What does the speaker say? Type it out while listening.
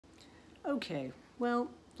Okay, well,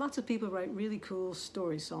 lots of people write really cool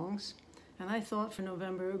story songs, and I thought for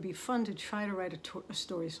November it would be fun to try to write a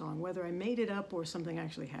story song, whether I made it up or something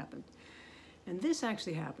actually happened. And this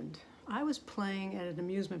actually happened. I was playing at an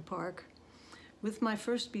amusement park with my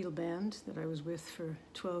first Beatle band that I was with for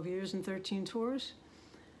 12 years and 13 tours,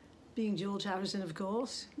 being George Harrison, of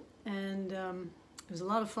course, and it was a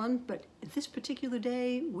lot of fun, but this particular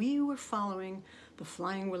day we were following the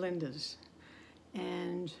Flying Wallendas.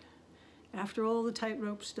 And after all the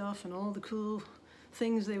tightrope stuff and all the cool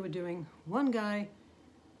things they were doing, one guy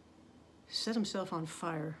set himself on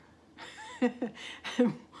fire,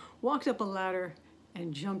 walked up a ladder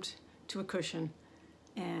and jumped to a cushion,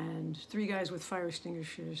 and 3 guys with fire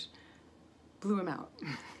extinguishers blew him out.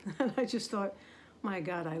 And I just thought, my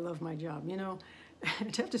God, I love my job. You know,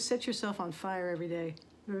 to have to set yourself on fire every day.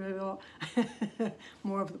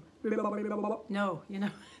 More of the no, you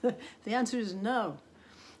know, the answer is no.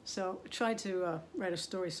 So I tried to write a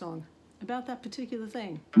story song about that particular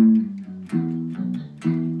thing.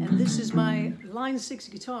 And this is my line 6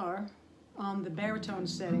 guitar on the baritone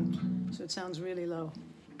setting, so it sounds really low.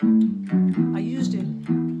 I used it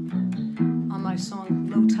on my song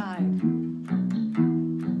Low Tide.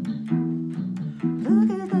 Look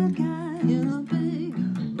at that guy in the big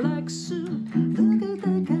black suit. Look at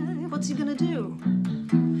that guy, what's he gonna do?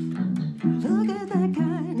 Look at that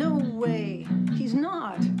guy, no way, he's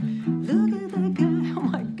not. Look at that guy, oh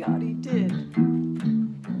my God, he did.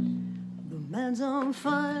 The man's on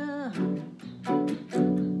fire,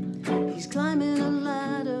 he's climbing a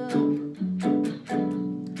ladder.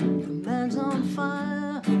 The man's on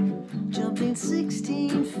fire, jumping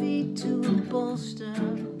 16 feet to a bolster.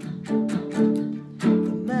 The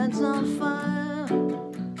man's on fire,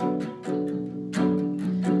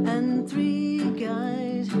 and 3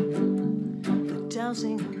 guys are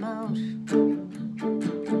dousing him out.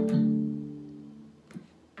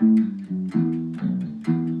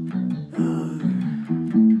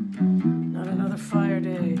 Not another fire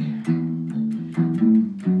day.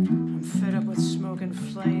 I'm fed up with smoke and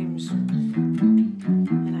flames,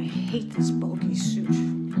 and I hate this bulky suit.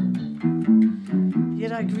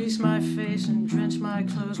 Yet I grease my face and drench my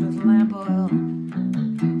clothes with lamp oil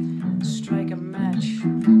and strike a match.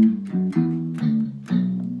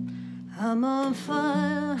 I'm on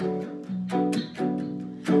fire,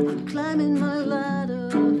 I'm climbing my ladder.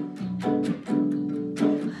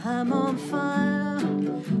 I'm on fire,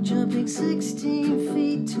 jumping 16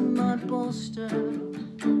 feet to my bolster.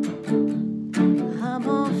 I'm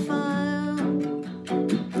on fire,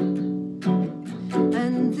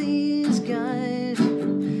 and these guys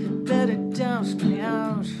better douse me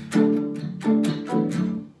out.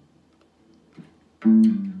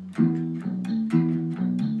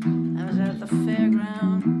 I was at the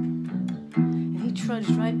fairground, and he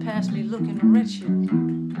trudged right past me looking wretched.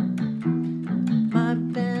 My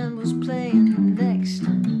band was playing next,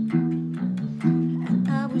 and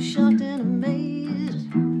I was shocked and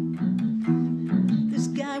amazed. This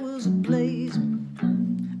guy was ablaze.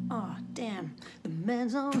 Oh, damn, the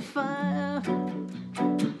man's on fire.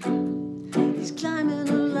 He's climbing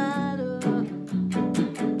a ladder.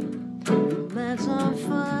 The man's on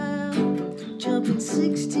fire, jumping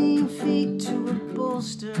 16 feet to a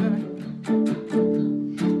bolster.